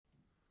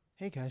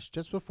Hey guys,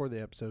 just before the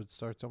episode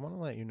starts, I want to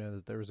let you know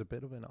that there was a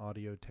bit of an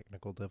audio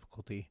technical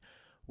difficulty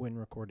when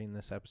recording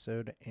this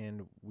episode,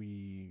 and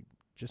we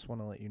just want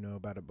to let you know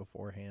about it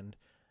beforehand.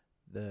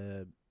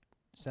 The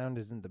sound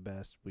isn't the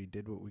best. We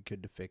did what we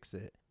could to fix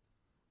it,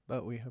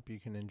 but we hope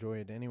you can enjoy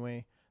it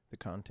anyway. The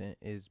content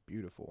is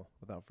beautiful.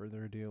 Without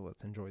further ado,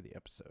 let's enjoy the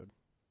episode.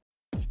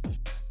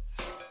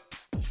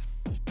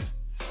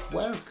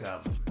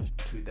 Welcome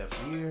to the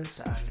Fears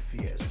and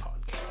Fears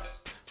podcast.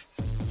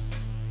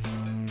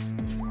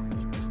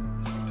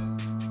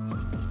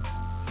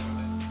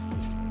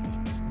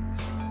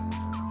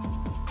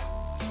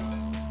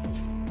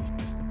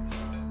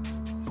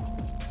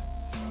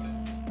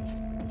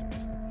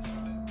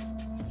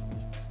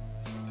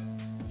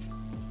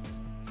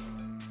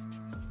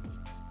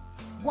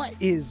 What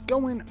is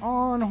going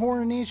on,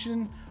 Horror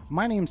Nation?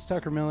 My name's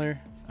Tucker Miller.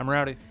 I'm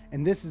Rowdy.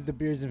 And this is the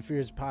Beers and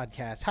Fears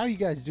podcast. How are you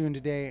guys doing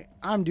today?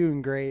 I'm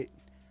doing great.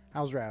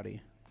 How's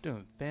Rowdy?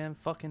 Doing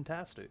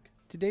fan-fucking-tastic.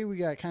 Today we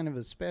got kind of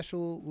a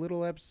special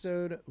little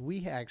episode.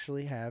 We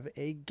actually have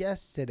a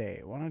guest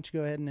today. Why don't you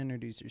go ahead and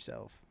introduce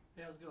yourself?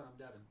 Hey, how's it going? I'm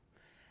Devin.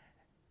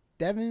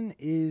 Devin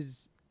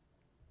is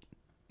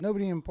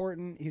nobody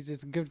important. He's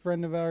just a good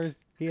friend of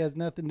ours. He has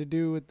nothing to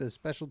do with the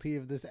specialty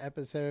of this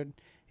episode.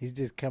 He's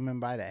just coming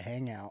by to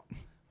hang out.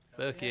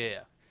 Fuck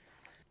yeah.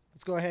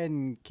 Let's go ahead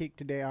and kick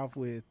today off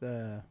with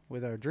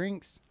our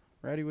drinks.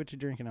 Rowdy, what you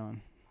drinking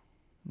on?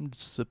 I'm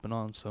just sipping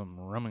on some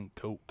rum and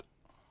coke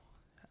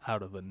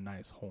out of a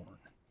nice horn.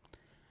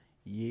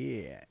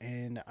 Yeah,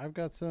 and I've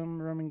got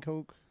some rum and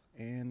coke,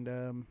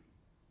 and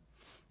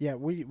yeah,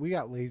 we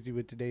got lazy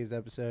with today's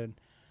episode.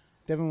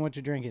 Devin, what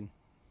you drinking?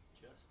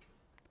 Just kidding.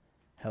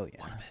 Hell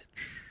yeah. What a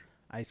bitch.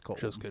 Ice cold.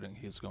 Just kidding.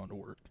 He's going to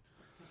work.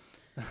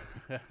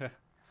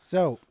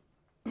 So,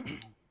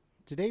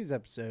 today's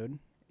episode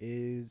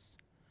is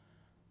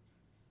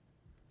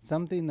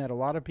something that a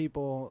lot of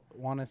people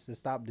want us to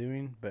stop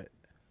doing, but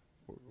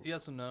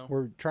Yes and no.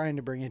 we're trying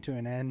to bring it to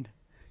an end,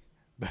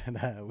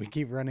 but we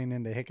keep running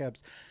into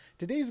hiccups.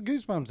 Today's a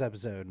Goosebumps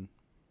episode.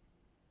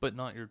 But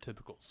not your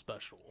typical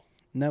special.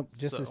 Nope,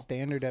 just a So,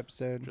 standard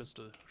episode. Just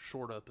a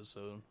short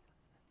episode.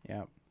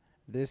 Yeah.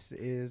 This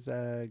is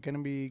going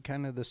to be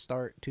kind of the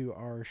start to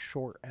our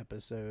short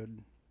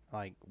episode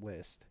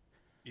list.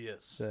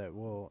 Yes. So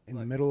we'll, in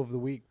the middle of the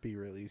week, be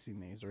releasing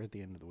these, or at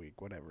the end of the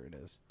week, whatever it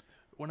is.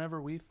 Whenever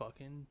we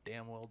fucking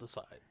damn well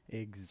decide.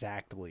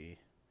 Exactly.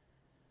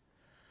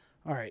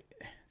 All right.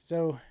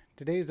 So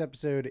today's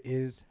episode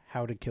is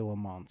How to Kill a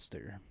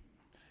Monster.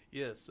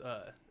 Yes.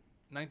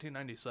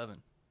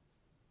 1997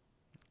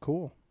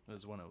 Cool.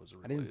 is when it was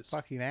I didn't released.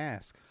 fucking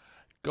ask.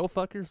 Go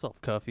fuck yourself,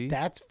 Cuffy.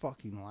 That's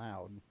fucking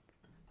loud.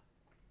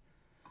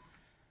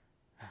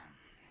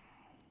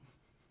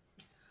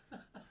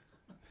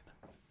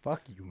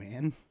 Fuck you,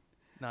 man.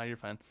 Nah, you're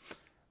fine.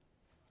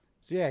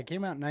 So yeah, it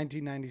came out in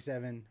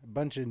 1997. A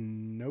bunch of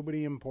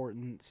nobody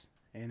importance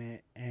in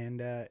it, and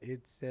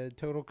it's a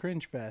total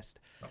cringe fest.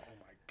 Oh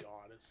my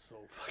god, it's so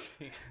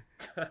fucking...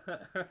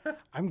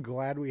 I'm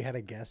glad we had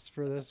a guest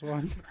for this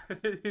one.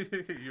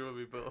 You and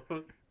me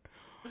both.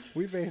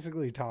 We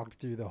basically talked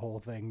through the whole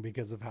thing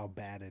because of how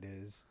bad it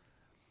is.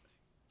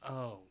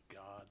 Oh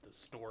god, the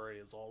story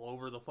is all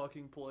over the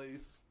fucking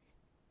place.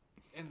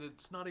 And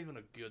it's not even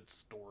a good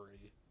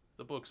story.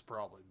 The book's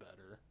probably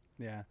better.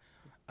 Yeah.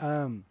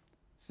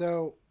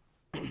 So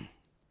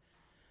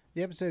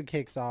the episode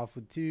kicks off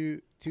with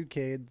two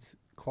kids,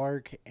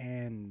 Clark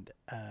and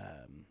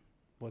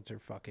what's her?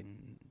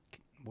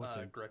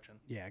 Gretchen.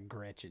 Yeah,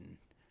 Gretchen.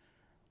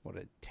 What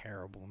a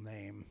terrible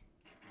name.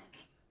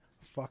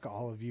 Fuck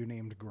all of you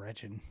named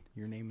Gretchen.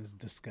 Your name is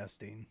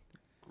disgusting.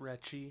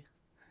 Gretchy.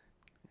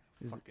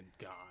 Is- Fucking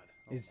god.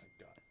 Oh is-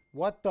 my god.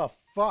 What the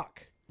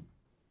fuck?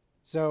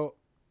 So,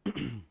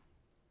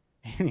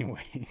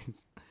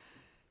 anyways,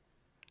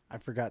 I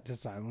forgot to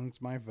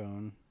silence my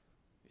phone.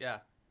 Yeah,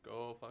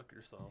 go fuck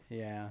yourself.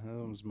 Yeah,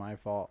 that was my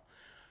fault.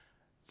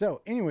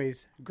 So,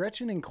 anyways,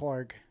 Gretchen and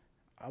Clark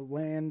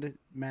land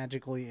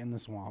magically in the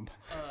swamp.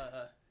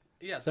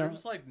 Yeah, So- there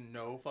was like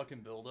no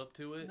fucking build up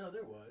to it. No,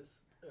 there was.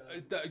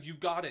 You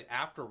got it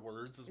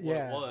afterwards is what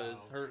Yeah. it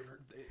was. Wow.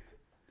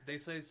 They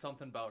say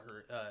something about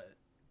her,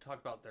 talk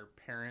about their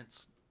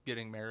parents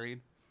getting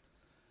married.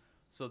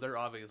 So they're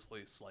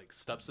obviously like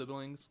step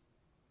siblings.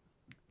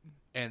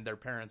 And their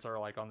parents are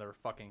like on their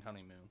fucking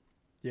honeymoon.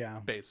 Yeah.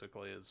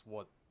 Basically is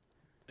what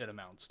it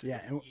amounts to.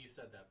 Yeah. And You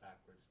said that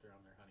backwards. They're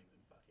on their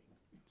honeymoon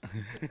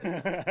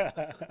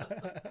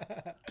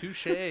fucking.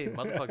 Touche,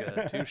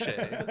 motherfucker.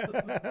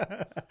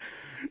 Touche.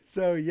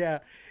 So, yeah.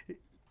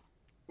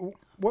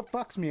 What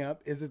fucks me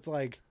up is it's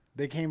like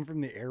they came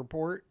from the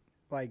airport.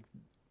 Like,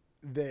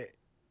 they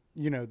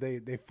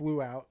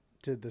flew out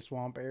to the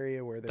swamp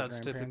area where their That's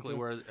grandparents typically live.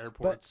 where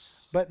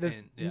airports. But the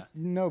yeah.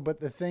 no, but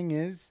the thing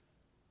is,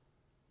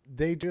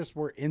 they just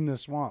were in the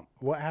swamp.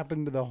 What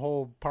happened to the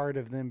whole part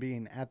of them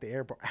being at the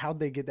airport? How'd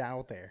they get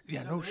out there?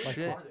 Yeah, no there was shit.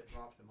 a car that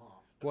dropped them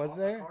off. Was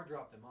there? A car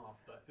dropped them off,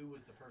 but who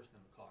was the person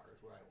in the car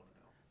is what I want to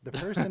know.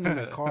 The person in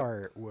the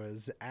car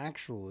was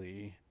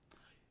actually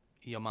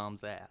Your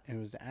mom's ass. it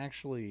was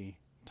actually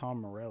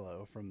Tom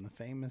Morello from the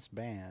famous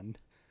band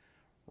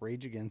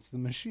Rage Against the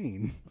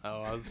Machine.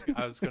 Oh, I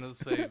was gonna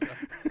say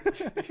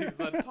he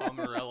said Tom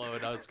Morello,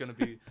 and I was gonna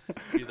be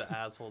the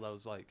asshole that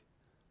was like,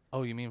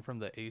 oh, you mean from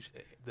the A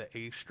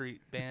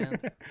Street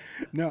band?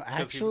 No,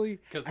 actually,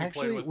 because he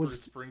actually played with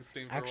was Bruce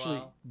Springsteen for a actually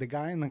while. the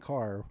guy in the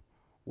car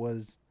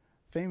was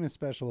famous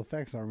special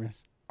effects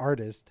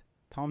artist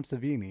Tom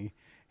Savini.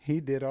 He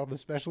did all the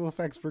special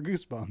effects for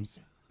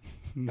Goosebumps.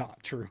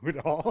 Not true at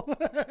all. I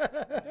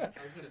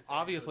was gonna say,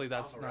 Obviously, if it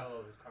was that's Tom not-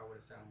 Morello, his car would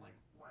have sounded like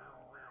wow.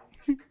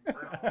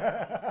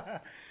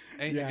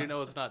 And Yeah. you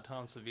know it's not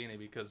Tom Savini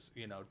because,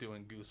 you know,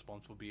 doing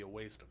Goosebumps would be a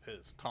waste of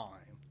his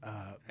time.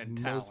 And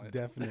most talent.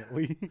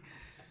 definitely.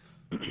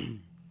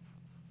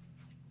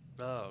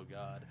 Oh,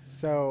 God.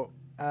 So,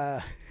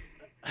 God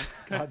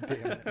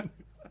damn it.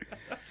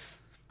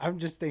 I'm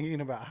just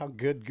thinking about how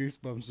good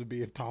Goosebumps would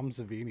be if Tom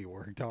Savini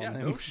worked on Yeah,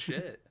 them. no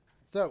shit.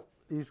 So,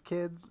 these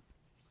kids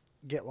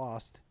get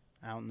lost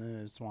out in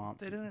the swamp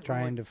They didn't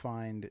trying really- to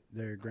find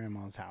their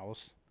grandma's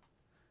house.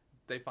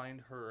 They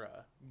find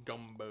her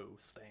gumbo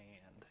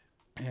stand.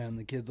 And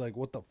the kid's like,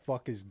 what the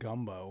fuck is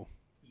gumbo?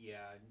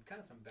 Yeah, and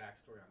kind of some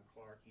backstory on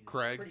Clark. He's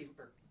Craig?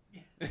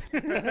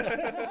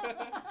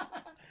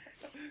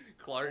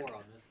 Clark. More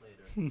on this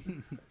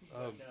later.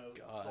 Oh, No,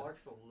 God.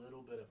 Clark's a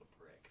little bit of a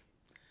prick.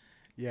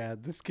 Yeah,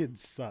 this kid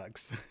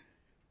sucks.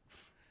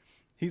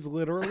 He's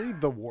literally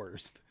the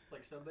worst.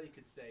 Like somebody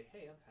could say,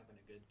 "Hey, I'm having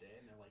a good day,"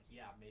 and they're like,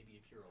 "Yeah,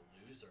 maybe if you're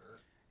a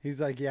loser." He's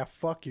like, yeah,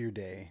 fuck your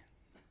day.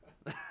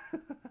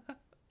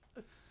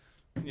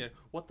 Yeah,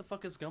 what the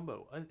fuck is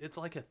gumbo? It's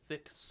like a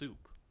thick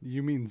soup.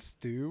 You mean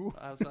stew?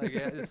 I was like,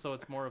 yeah, so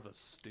it's more of a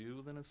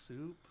stew than a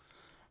soup?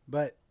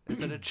 But,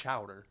 Is it a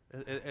chowder?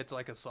 It's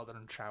like a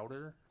southern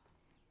chowder?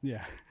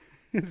 yeah,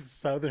 it's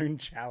southern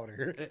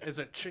chowder. Is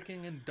it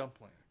chicken and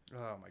dumpling?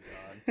 Oh, my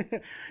God.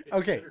 It's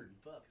Okay. bitter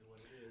and buck is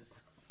what it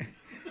is.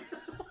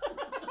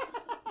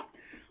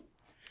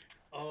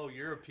 Oh,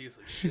 you're a piece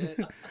of shit.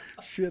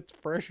 Shit's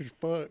fresh as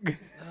fuck.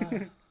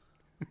 Gooder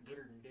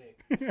than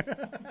dick.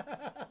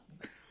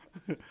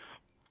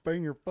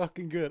 Banger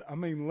fucking good. I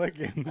mean,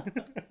 licking.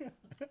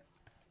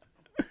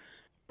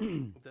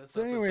 This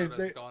So anyways, episode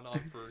they- has gone on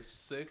for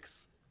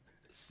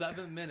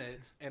 7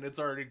 minutes, and it's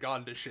already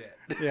gone to shit.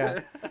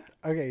 Yeah.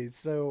 Okay,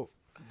 so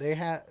they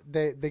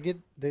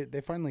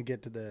finally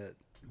get to the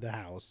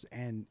house,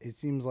 and it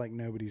seems like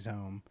nobody's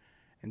home,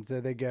 and so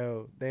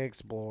they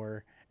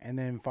explore, and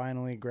then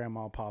finally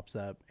Grandma pops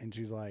up, and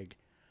she's like,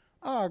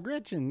 "Oh,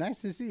 Gretchen,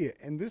 nice to see you."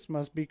 And this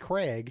must be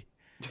Craig,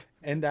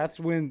 and that's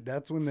when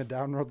the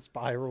downward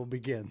spiral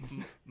begins.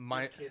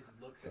 My, This kid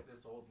looks at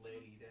this old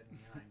lady dead in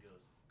the eye and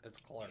goes, it's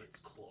Clark. "It's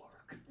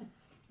Clark."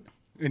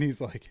 And he's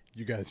like,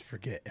 "You guys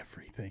forget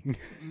everything."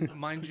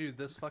 Mind you,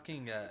 this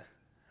fucking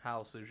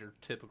house is your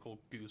typical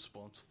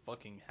Goosebumps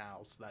fucking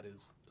house that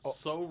is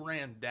so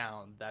ran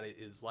down that it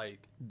is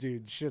like,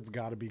 Dude, shit's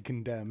got to be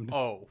condemned.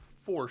 oh,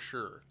 for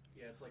sure.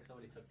 Yeah, it's like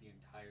somebody took the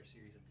entire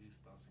series of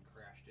Goosebumps and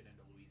crashed it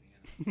into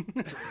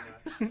Louisiana.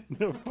 Pretty much.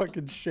 No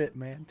fucking shit,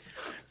 man.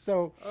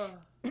 So,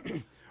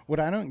 what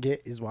I don't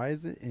get is why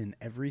is it in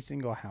every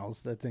single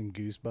house that's in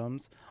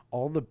Goosebumps,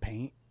 all the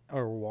paint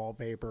or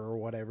wallpaper or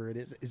whatever it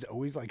is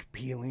always like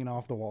peeling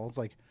off the walls?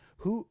 Like,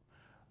 who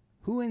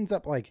ends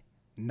up like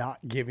not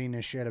giving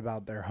a shit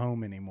about their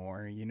home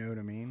anymore? You know what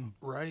I mean?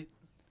 Right?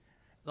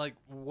 Like,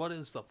 what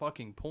is the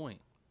fucking point?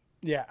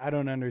 Yeah, I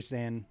don't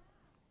understand.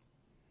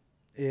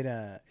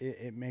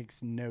 It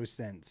makes no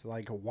sense.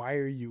 Like, why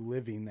are you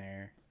living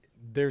there?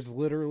 There's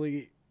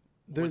literally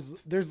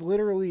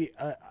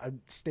a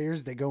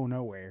stairs that go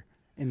nowhere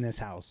in this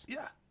house.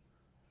 Yeah.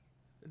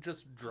 It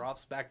just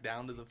drops back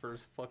down to the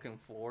first fucking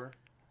floor.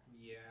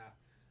 Yeah,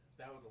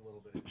 that was a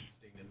little bit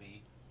interesting to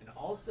me. And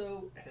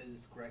also,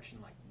 has Gretchen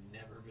like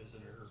never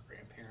visited her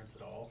grandparents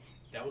at all?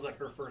 That was like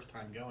her first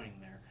time going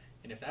there.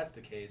 And if that's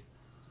the case,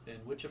 then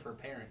which of her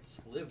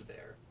parents lived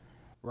there?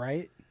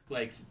 Right?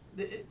 Like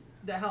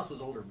the house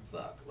was older than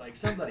fuck. Like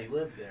somebody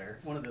lived there.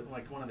 One of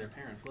their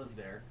parents lived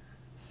there.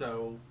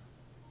 So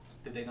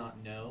did they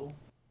not know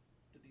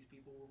that these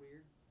people were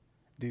weird?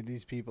 Dude,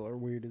 these people are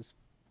weird as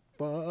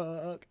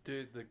fuck.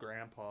 Dude, the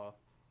grandpa.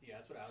 Yeah,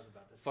 that's what I was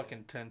about to say.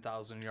 Fucking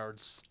 10,000 yard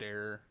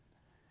stare.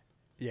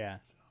 Yeah.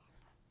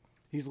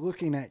 He's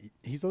looking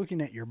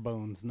at your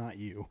bones, not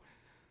you.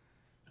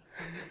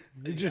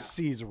 He just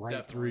sees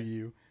right through definitely.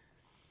 you.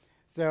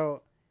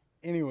 So,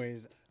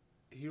 anyways,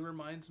 He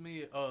reminds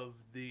me of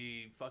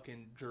the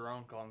fucking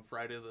drunk on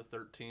Friday the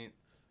 13th.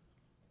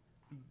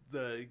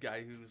 The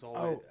guy who's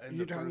always. in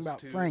you're the talking first about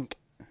twos. Frank.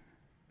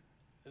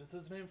 Is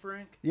his name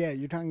Frank? Yeah,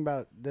 you're talking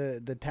about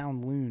the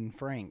town loon,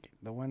 Frank,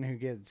 the one who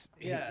gets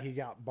Yeah. he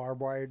got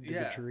barbed wired to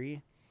Yeah. the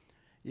tree.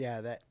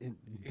 Yeah, that it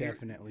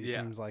definitely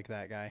yeah. seems like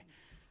that guy.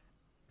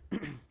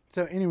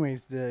 So,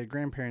 anyways, the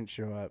grandparents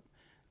show up.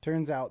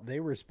 Turns out they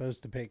were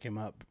supposed to pick them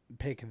up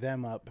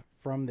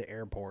from the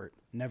airport.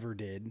 Never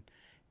did.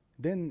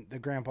 Then the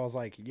grandpa's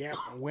like, "Yeah,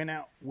 went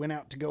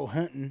out to go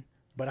hunting,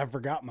 but I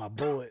forgot my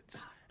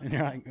bullets." And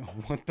you're like,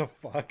 "What the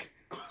fuck?"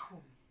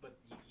 But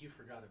you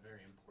forgot a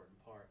very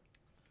important part.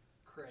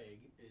 Craig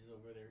is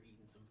over there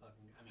eating some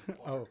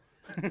Oh.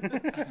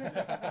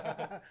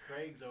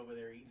 Craig's over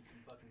there eating some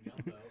fucking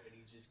gumbo, and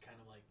he's just kind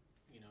of like,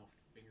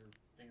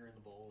 finger in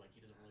the bowl, like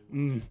he doesn't really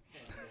want it.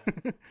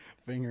 And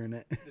Fingering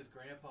it. this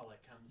grandpa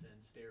like comes in,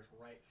 stares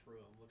right through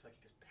him, looks like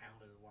he just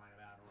pounded a line of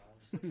Adderall,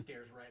 just like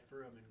stares right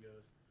through him and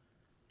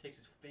takes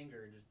his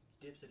finger and just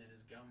dips it in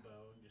his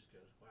gumbo and just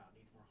goes, "Wow, it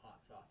needs more hot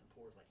sauce," and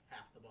pours like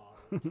half the bottle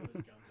into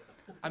his gumbo.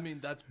 I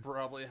mean, that's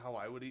probably how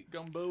I would eat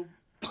gumbo.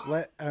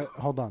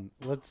 Hold on.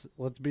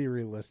 Let's be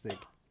realistic.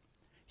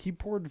 He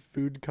poured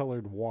food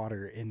colored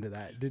water into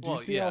that. Did you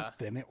see how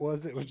thin it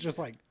was? It was just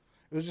like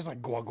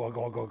glug glug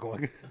glug glug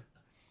glug.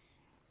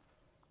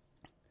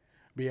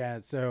 But yeah,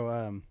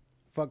 so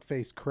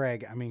fuckface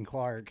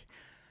Clark,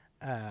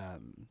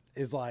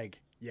 is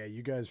like, yeah,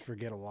 you guys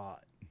forget a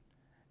lot,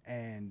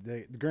 and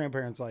the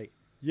grandparents like,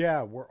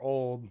 yeah, we're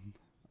old,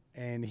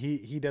 and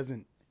he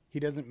doesn't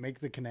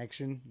make the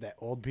connection that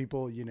old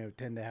people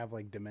tend to have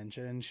like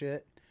dementia and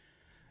shit.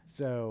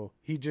 So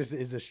he just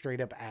is a straight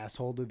up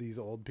asshole to these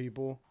old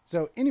people.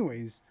 So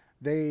anyways,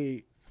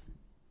 they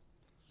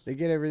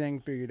get everything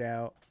figured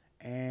out,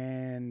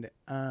 and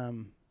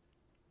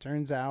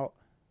turns out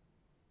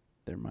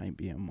there might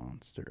be a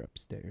monster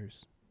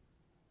upstairs.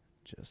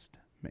 Just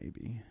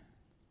maybe.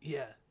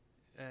 Yeah,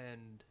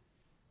 and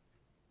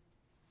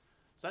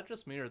is that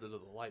just me or did the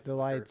light? The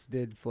lights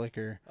did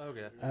flicker.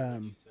 Okay.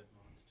 You said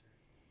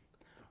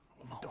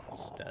monster.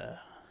 Monster.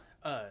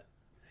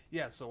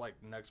 Yeah. So like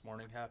next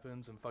morning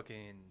happens and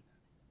fucking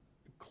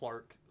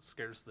Clark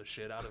scares the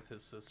shit out of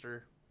his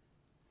sister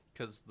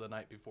because the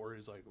night before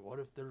he's like, "What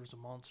if there's a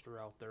monster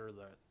out there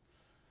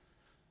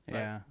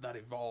that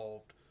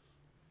evolved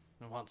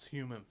and wants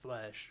human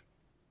flesh?"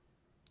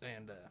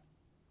 And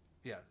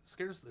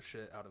scares the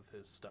shit out of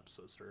his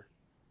stepsister.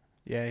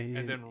 Yeah,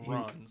 and then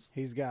runs.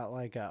 He's got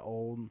like an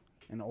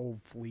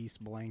old fleece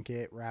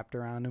blanket wrapped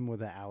around him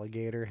with an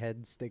alligator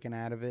head sticking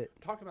out of it.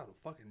 Talk about a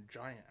fucking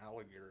giant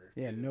alligator.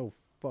 Yeah, dude. no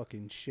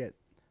fucking shit.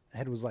 The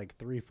head was like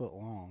 3 foot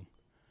long.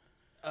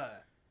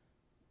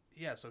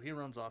 Yeah, so he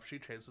runs off. She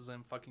chases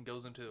him, fucking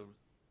goes into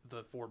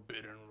the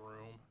forbidden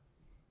room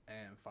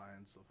and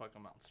finds the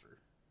fucking monster.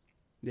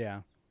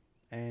 Yeah.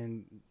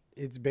 And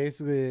it's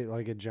basically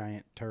like a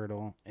giant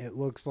turtle. It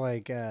looks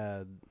like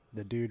the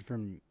dude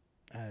from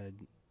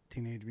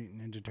Teenage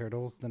Mutant Ninja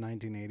Turtles, the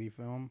 1980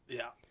 film.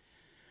 Yeah.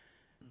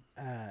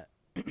 I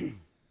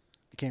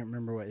can't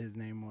remember what his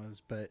name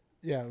was, but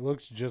yeah, it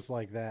looks just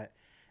like that.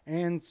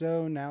 And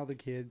so now the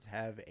kids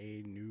have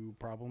a new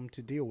problem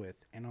to deal with.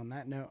 And on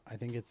that note, I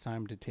think it's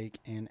time to take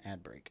an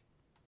ad break.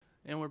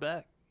 And we're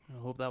back. I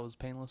hope that was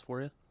painless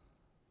for you.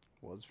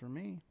 Was for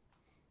me.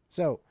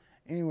 So,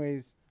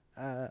 anyways,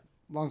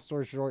 long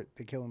story short,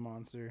 they kill a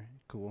monster.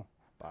 Cool.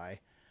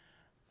 Bye.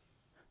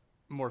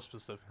 More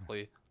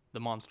specifically, the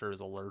monster is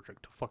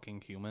allergic to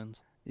fucking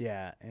humans.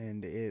 Yeah,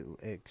 and it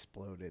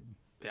exploded.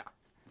 Yeah.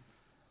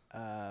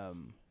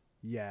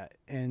 Yeah,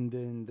 and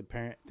then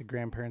the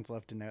grandparents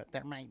left a note.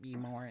 There might be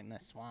more in the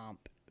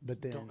swamp, but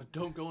then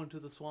don't go into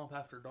the swamp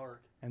after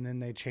dark. And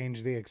then they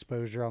changed the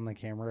exposure on the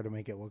camera to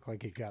make it look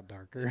like it got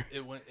darker.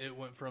 It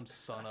went from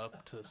sun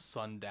up to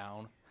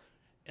sundown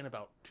in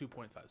about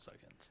 2.5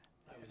 seconds.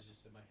 I was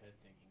just in my head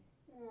thinking,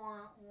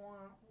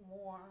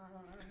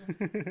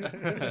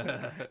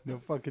 No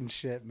fucking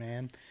shit,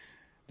 man.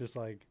 Just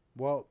like,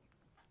 well,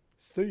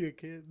 see you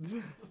kids.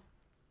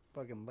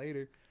 Fucking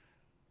later.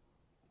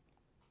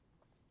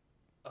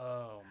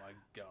 Oh my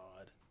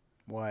god.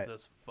 What?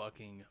 This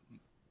fucking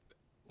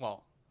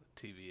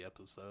TV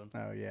episode.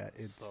 Oh yeah,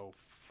 it's so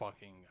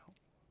fucking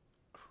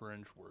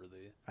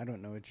cringeworthy. I don't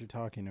know what you're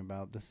talking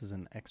about. This is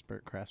an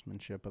expert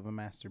craftsmanship of a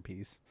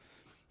masterpiece.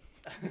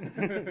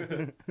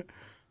 I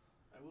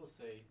will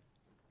say,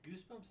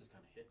 Goosebumps is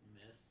kind of hit and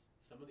miss.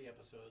 Some of the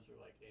episodes are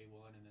like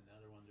A1, and then the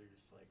other ones are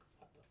just like,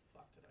 what the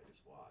fuck did I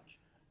just watch?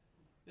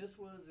 This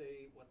was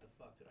a what the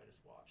fuck did I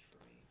just watch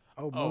for me.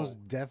 Oh,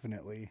 most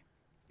definitely.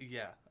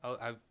 Yeah,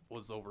 I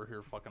was over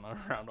here fucking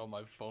around on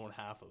my phone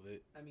half of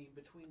it. I mean,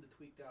 between the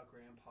tweaked out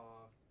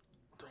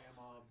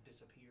grandma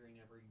disappearing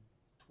every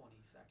 20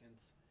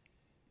 seconds,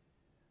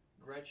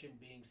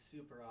 Gretchen being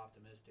super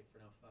optimistic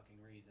for no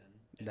fucking reason.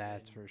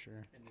 That's for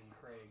sure. And then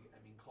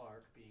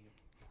Clark being a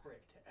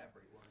prick to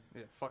everyone.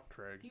 Yeah, fuck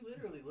Craig. He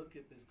literally looked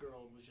at this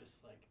girl and was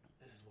just like,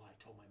 "This is why I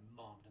told my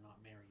mom to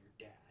not marry your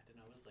dad." And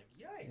I was like,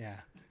 yikes.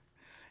 Yeah.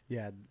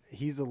 Yeah,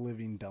 he's a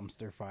living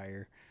dumpster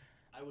fire.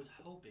 I was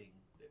hoping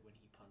that when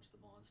he punched the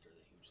monster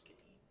that he would just get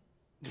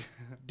eaten.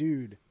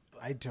 Dude,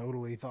 I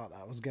totally thought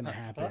that was going to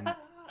happen.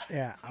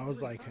 Yeah, I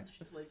was like...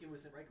 Like, it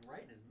was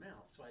right in his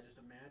mouth, so I just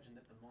imagined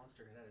that the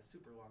monster had a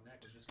super long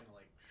neck, was just going to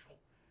like...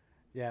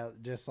 Yeah,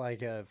 just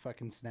like a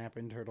fucking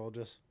snapping turtle,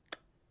 just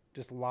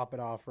lop it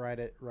off right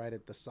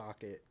at the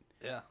socket.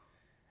 Yeah.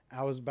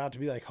 I was about to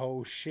be like,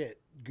 oh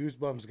shit,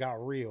 Goosebumps got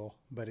real,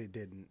 but it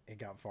didn't. It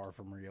got far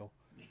from real.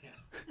 Yeah.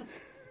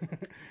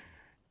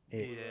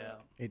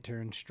 It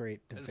turned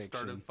straight to it fiction.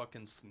 started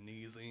fucking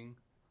sneezing.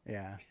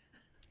 Yeah.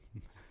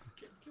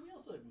 Can we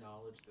also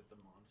acknowledge that the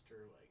monster,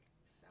 like,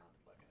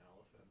 sounded like an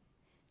elephant?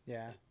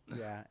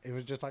 Yeah. It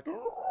was just like...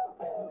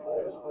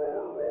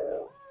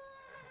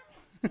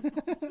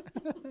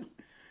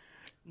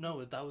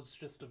 No, that was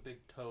just a big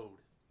toad.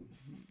 It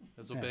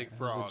was a Yeah, big it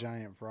frog. was a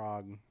giant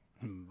frog.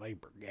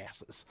 Vapor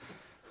gases.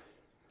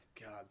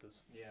 God,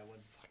 this Yeah, when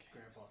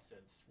Grandpa said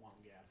swamp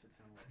gas, it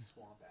sounded like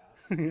swamp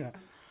ass. Yeah.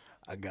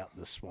 I got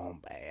the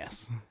swamp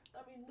ass. I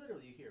mean,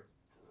 literally, you hear,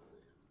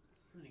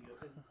 and you go,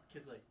 and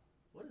kid's like,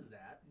 "What is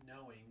that?"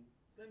 Knowing,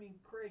 I mean,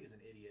 Craig is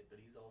an idiot, but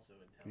he's also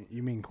intelligent.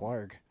 You mean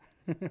Clark?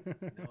 No, I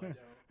don't.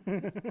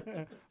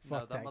 no,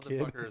 Fuck that that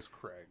kid. motherfucker is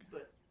Craig.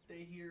 But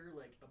they hear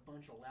like a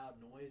bunch of loud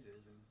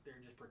noises, and they're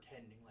just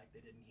pretending like they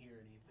didn't hear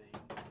anything.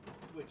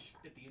 Which,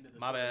 at the end of the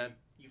My story, bad.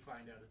 you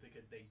find out is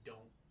because they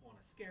don't want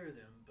to scare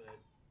them. But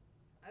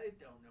I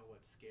don't know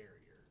what's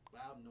scarier: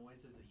 loud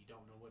noises that you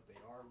don't know what they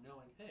are,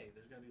 knowing, hey,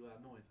 there's gonna be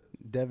loud noises.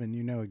 Devin,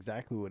 you know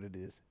exactly what it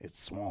is.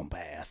 It's swamp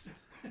ass.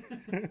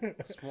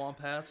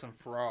 Swamp ass and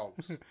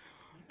frogs.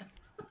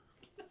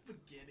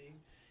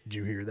 Beginning. Did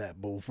you hear that,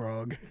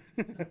 bullfrog?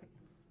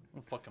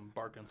 I'm fucking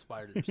barking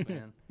spiders,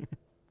 man.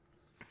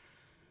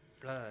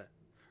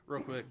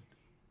 Real quick,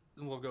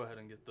 we'll go ahead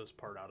and get this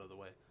part out of the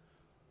way.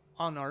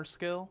 On our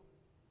scale,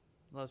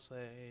 let's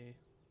say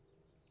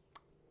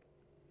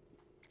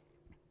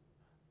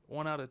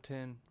 1 out of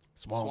 10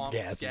 Swamp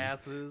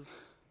gases.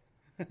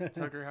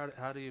 Tucker,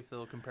 how do you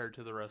feel compared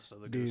to the rest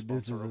of the Dude,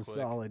 this Goosebumps is real a quick?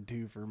 solid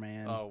 2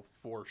 man. Oh,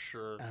 for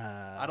sure.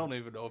 I don't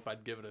even know if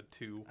I'd give it a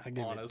 2, I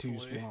give honestly.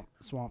 it 2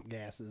 swamp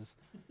gases.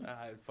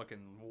 I'd fucking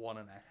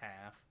 1.5.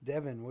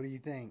 Devin, what do you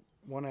think?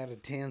 1 out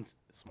of 10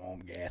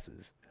 swamp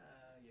gases.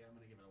 Yeah, I'm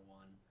gonna give it a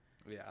 1.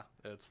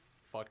 Yeah, it's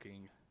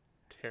fucking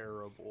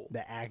terrible.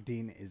 The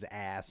acting is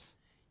ass.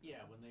 Yeah,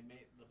 when they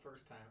made the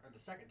first time or the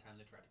second time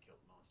they tried to kill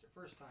the monster.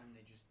 First time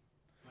they just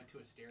went to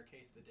a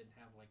staircase that didn't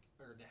have like,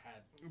 or that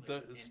had like, The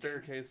an ending.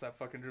 staircase that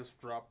fucking just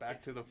dropped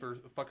back to the first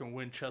fucking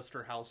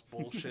Winchester House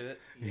bullshit.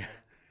 Yeah.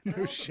 And I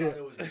No also shit. thought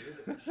it was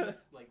weird that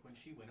she's like when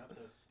she went up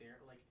those stairs,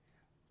 like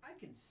I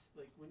can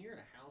like when you're in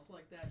a house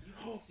like that, you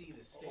can see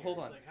the stairs. Hold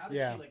on. Like how did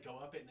Yeah. she like go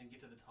up it and then get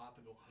to the top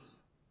and go?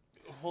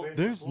 Hold-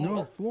 There's no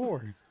hold-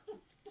 floor.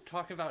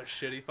 Talk about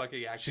shitty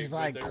fucking acting. She's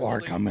when like, they're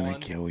Clark, holding I'm gonna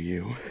on- kill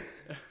you.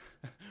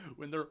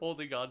 when they're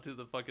holding on to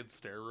the fucking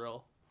stair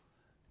rail.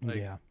 Like,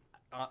 Yeah.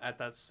 At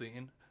that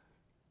scene,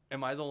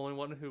 am I the only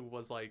one who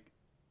was like,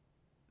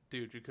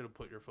 dude, you could have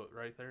put your foot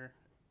right there?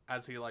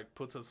 As he like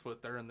puts his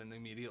foot there and then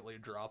immediately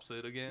drops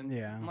it again.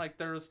 Yeah. I'm like,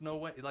 there's no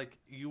way. Like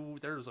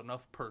there's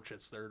enough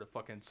purchase there to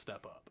fucking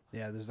step up.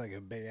 Yeah, there's like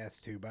a big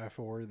ass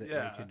 2x4 that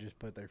Yeah. they could just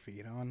put their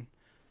feet on.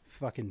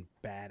 Fucking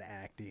bad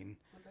acting.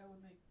 But that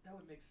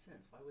would make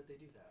sense. Why would they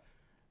do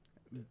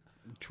that?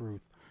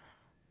 Truth.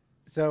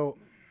 So,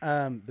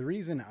 the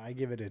reason I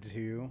give it a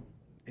 2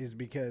 is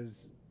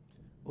because,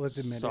 let's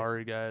admit it.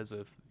 Sorry, guys,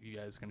 if you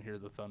guys can hear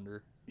the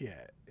thunder.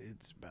 Yeah,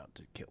 it's about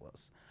to kill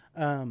us.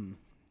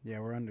 Yeah,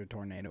 we're under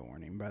tornado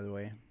warning, by the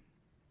way.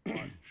 Watch.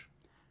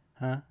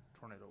 Huh?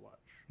 Tornado watch.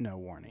 No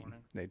warning.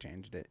 Warning. They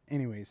changed it.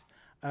 Anyways,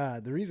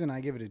 the reason I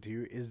give it a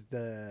 2 is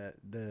the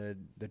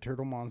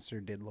turtle monster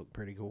did look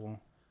pretty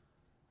cool.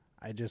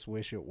 I just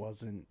wish it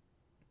wasn't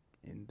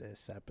in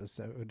this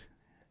episode.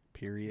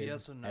 Period.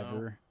 Yes and no.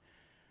 Ever.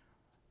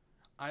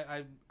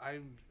 I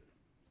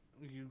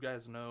you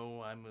guys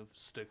know I'm a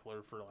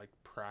stickler for like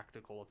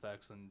practical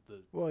effects, and the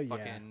Well, yeah.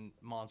 fucking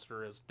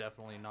monster is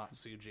definitely not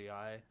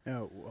CGI.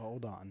 No,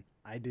 hold on.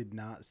 I did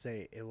not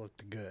say it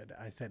looked good.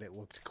 I said it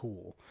looked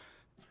cool.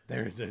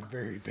 There's a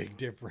very big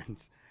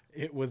difference.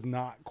 It was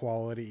not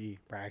quality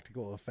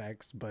practical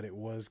effects, but it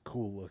was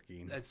cool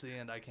looking. That's the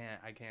end. I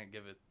can't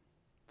give it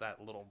that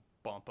little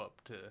bump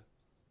up to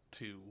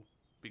 2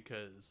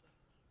 because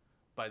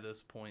by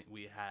this point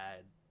we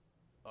had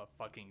a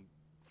fucking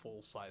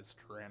full-size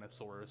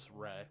Tyrannosaurus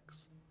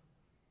Rex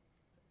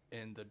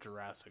in the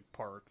Jurassic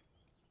Park.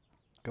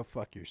 Go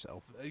fuck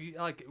yourself.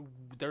 Like,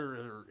 there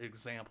are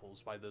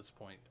examples by this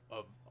point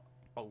of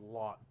a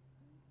lot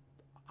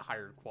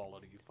higher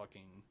quality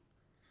fucking...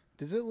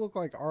 Does it look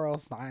like R.L.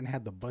 Stein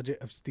had the budget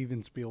of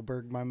Steven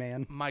Spielberg, my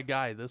man? My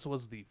guy, this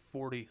was the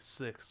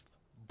 46th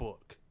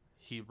book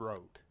he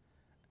wrote.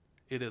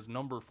 It is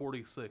number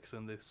 46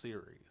 in this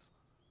series.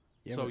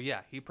 Yeah, So but-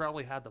 yeah, he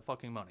probably had the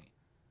fucking money.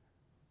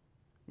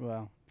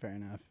 Well, fair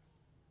enough.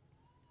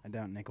 I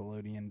doubt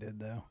Nickelodeon did,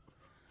 though.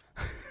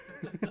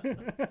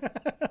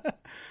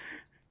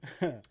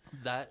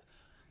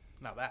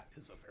 Now that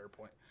is a fair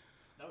point.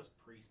 That was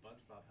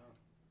pre-SpongeBob, huh?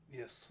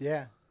 Yes.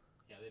 Yeah.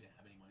 Yeah, they didn't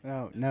have any money.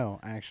 Oh, no.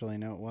 Actually,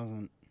 no, it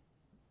wasn't.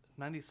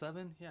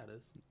 97? Yeah, it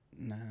is.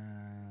 Nah.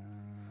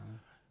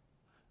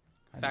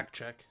 Fact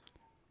check.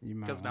 You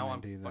might Because now wanna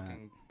I'm do that.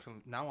 fucking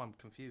now I'm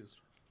confused.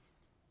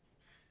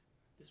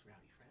 This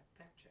rowdy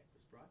fact check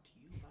was brought to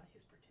you by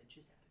his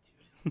pretentious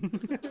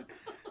attitude.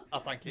 Oh,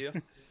 thank you.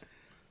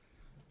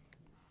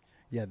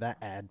 Yeah, that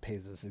ad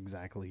pays us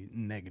exactly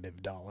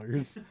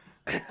 $.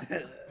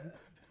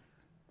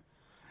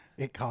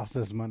 It costs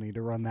us money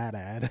to run that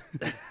ad.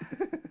 I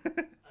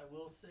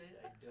will say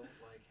I don't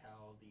like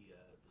how the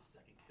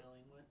second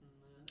killing went in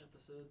the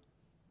episode.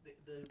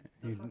 The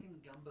You-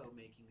 fucking gumbo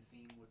making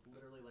scene was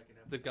literally like an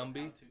episode. The of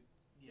Gumby? how to-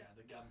 Yeah,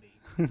 the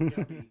Gumby. The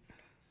Gumby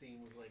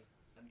scene was like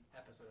an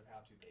episode of How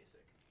to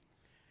Basic.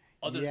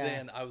 Other Yeah.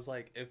 than, I was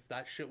like, if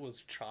that shit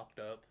was chopped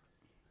up,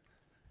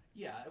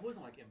 Yeah, it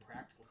wasn't like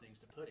impractical things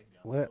to put in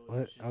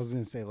gumbo. I was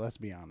gonna say, let's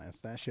be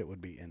honest, that shit would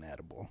be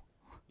inedible.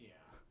 Yeah.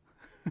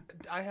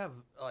 I have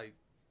like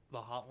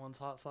the Hot Ones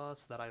hot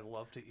sauce that I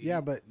love to eat. Yeah,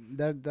 but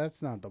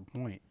that's not the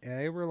point.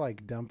 They were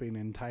like dumping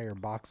entire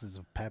boxes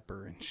of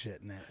pepper and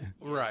shit in it.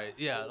 Right,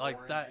 yeah, Little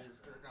like that.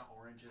 oranges, or not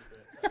oranges,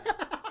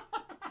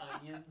 but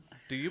onions.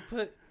 Do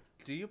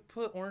you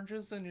put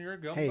oranges in your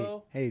Hey,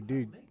 gumbo? hey, I dude.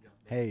 don't make gumbo.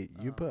 Hey,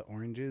 you Oh. put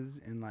oranges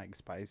in like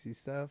spicy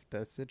stuff.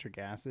 That citric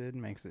acid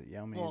makes it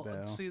yummy Well,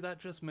 though. see, that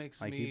just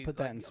makes Like me you put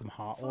that like, in some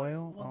hot fuck,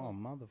 oil. well, Oh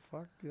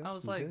motherfucker! That's I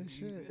was some like, good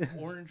shit.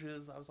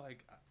 oranges. I was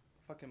like,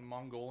 fucking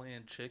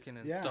Mongolian chicken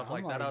and Yeah, stuff I'm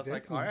like that. like, I was there's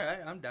like, some- all right,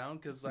 I'm down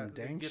because some I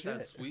dang get that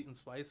shit. sweet and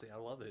spicy. I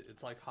love it.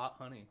 It's like hot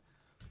honey.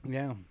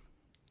 Yeah,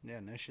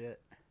 no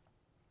shit.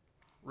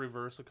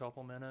 Reverse a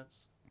couple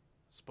minutes.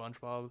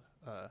 SpongeBob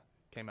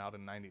came out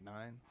in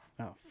 '99,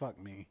 Oh fuck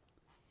me.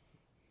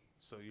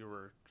 so you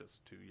were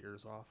just 2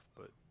 years off.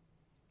 But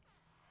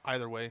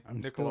either way,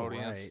 I'm still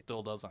Nickelodeon right.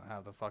 still doesn't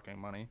have the fucking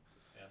money.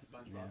 Yeah,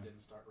 SpongeBob Yeah.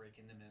 didn't start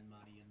raking them in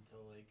money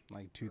until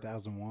Like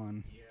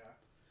 2001. yeah.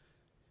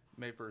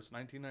 May 1st,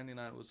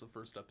 1999 was the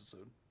first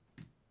episode.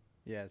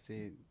 Yeah,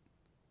 see,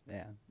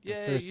 yeah. The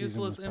Yay, first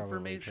season was useless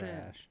probably information.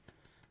 trash.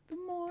 The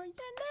more you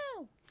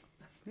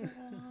know.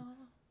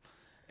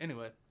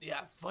 Anyway,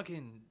 yeah,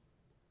 fucking.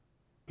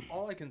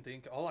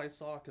 All I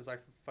saw, because I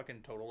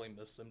fucking totally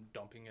missed them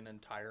dumping an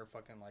entire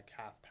fucking like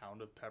half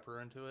pound of pepper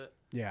into it.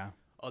 Yeah,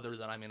 Other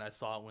than, I mean, I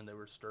saw it when they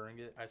were stirring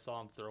it. I saw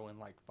them throw in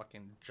like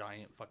fucking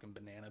giant fucking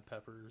banana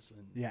peppers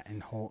and yeah,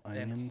 and whole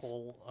and onions.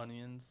 whole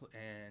onions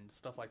and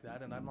stuff like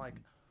that. And I'm like,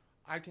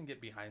 I can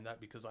get behind that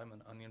because I'm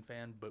an onion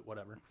fan, but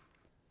whatever.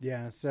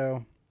 Yeah,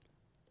 so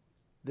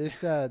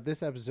this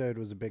episode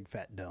was a big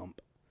fat dump.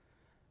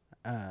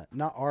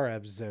 Not our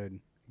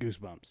episode,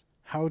 Goosebumps.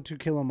 How to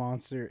Kill a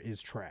Monster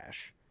is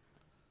trash.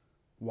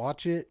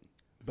 Watch it,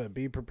 but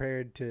be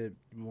prepared to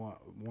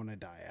want to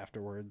die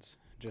afterwards.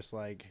 Just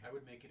like, I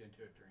would make it into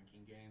a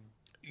drinking game.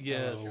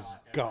 Yes. Oh,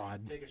 Shot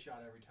God. Take a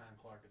shot every time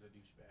Clark is a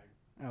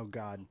douchebag. oh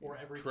God, Or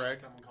every Craig?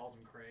 time someone calls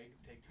him Craig,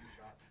 take 2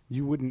 shots.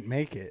 you wouldn't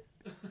make it.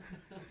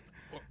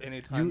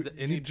 Anytime, You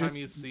anytime just-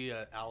 you see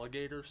an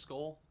alligator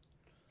skull,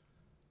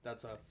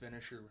 that's a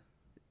finisher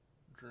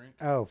drink.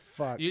 Oh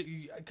fuck.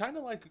 You kind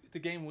of like the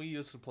game we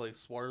used to play,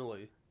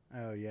 Swirly,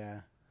 Oh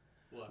yeah.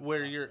 We'll have to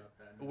where talk you're about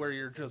that in where another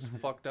you're just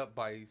episode. fucked up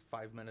by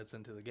 5 minutes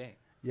into the game.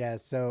 Yeah,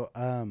 so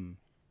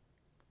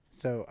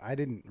I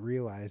didn't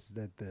realize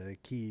that the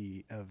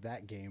key of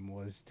that game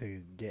was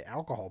to get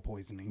alcohol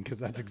poisoning because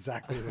that's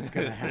exactly what's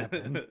going to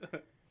happen.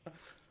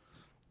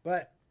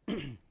 But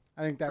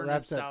I think that For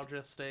wraps up.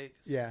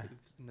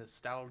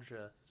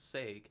 nostalgia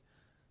sake,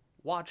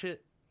 watch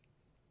it,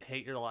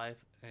 hate your life,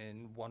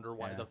 and wonder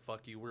why Yeah. the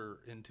fuck you were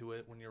into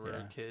it when you were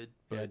Yeah. a kid.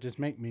 Yeah, But just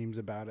make memes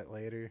about it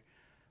later.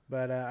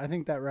 But I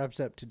think that wraps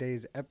up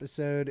today's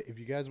episode. If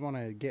you guys want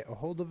to get a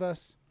hold of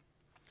us,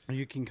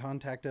 you can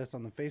contact us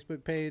on the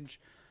Facebook page,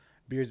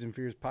 Beers and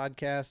Fears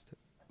Podcast.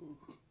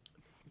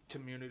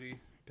 community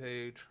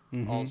page,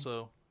 Mhm.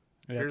 also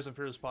Yep. Fears and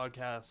Fears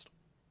podcast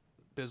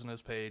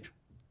business page.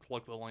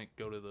 Click the link,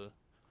 go to the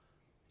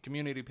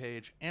community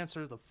page,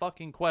 answer the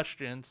fucking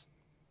questions.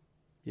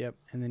 Yep,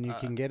 and then you Uh,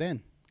 can get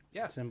in.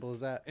 Yeah. Simple as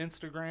that.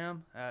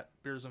 Instagram at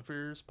Beers and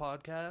Fears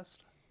podcast.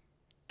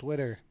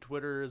 Twitter.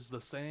 Twitter is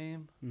the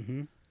same.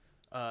 Mm-hmm.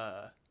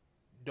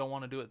 Don't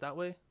want to do it that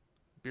way?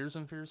 Beers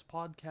and Fears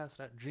podcast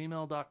at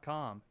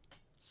gmail.com.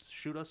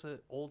 Shoot us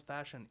an old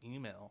fashioned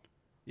email.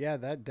 Yeah,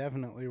 that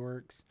definitely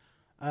works.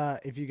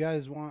 If you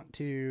guys want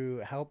to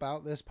help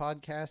out this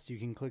podcast, you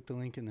can click the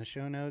link in the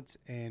show notes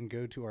and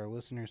go to our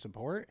listener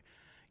support.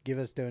 Give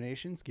us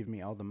donations. Give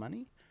me all the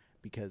money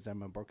because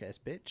I'm a broke ass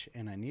bitch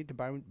and I need to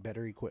buy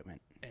better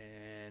equipment.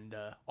 And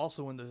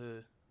also in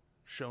the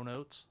show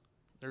notes,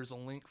 there's a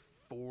link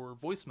for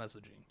voice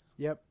messaging.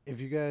 Yep. If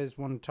you guys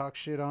want to talk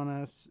shit on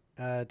us,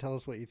 tell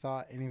us what you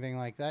thought, anything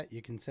like that,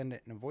 you can send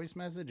it in a voice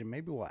message and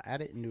maybe we'll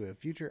add it into a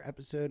future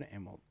episode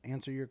and we'll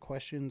answer your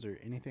questions or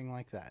anything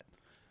like that.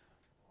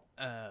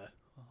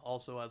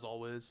 Also, as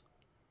always,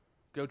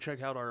 go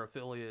check out our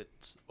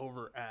affiliates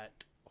over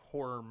at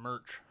Horror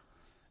Merch.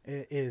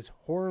 It is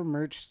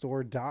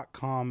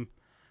horrormerchstore.com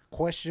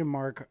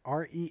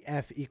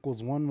 !REF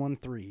equals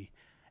 113.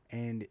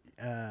 And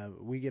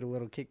we get a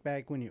little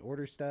kickback when you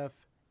order stuff.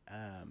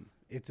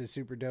 It's a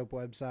super dope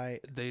website.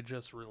 They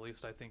just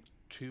released, I think,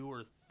 2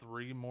 or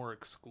 3 more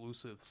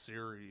exclusive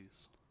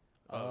series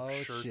of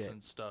Oh, shirts shit.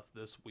 and stuff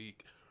this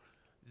week.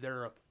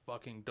 They're a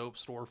fucking dope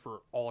store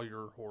for all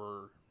your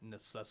horror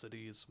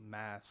necessities: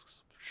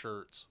 masks,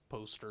 shirts,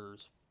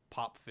 posters,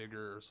 pop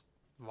figures,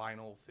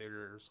 vinyl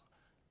figures,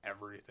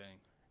 everything.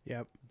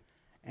 Yep.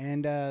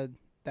 And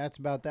that's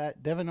about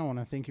that. Devin, I want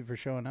to thank you for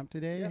showing up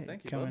today. Yeah,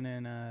 thank you, Coming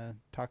in,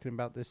 talking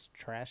about this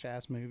trash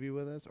ass movie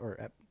with us or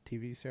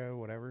TV show,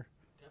 whatever.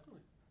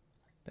 Definitely.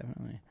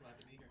 Definitely. Glad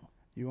to be here.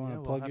 You want Yeah, to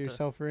we'll plug have to-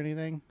 yourself for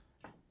anything?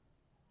 I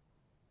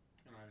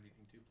don't have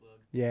anything to plug.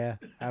 Yeah,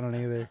 I don't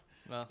either.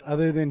 Well,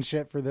 Other than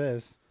shit for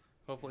this.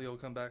 hopefully you'll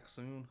come back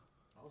soon.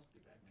 I'll be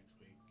back next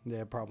week.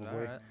 Yeah, probably. All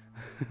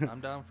right. I'm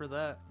down for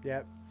that.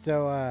 Yep.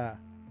 So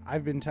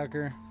I've been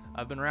Tucker,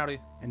 I've been Rowdy.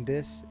 and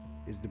this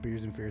is the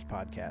Beers and Fears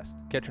podcast.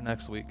 Catch you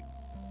next week.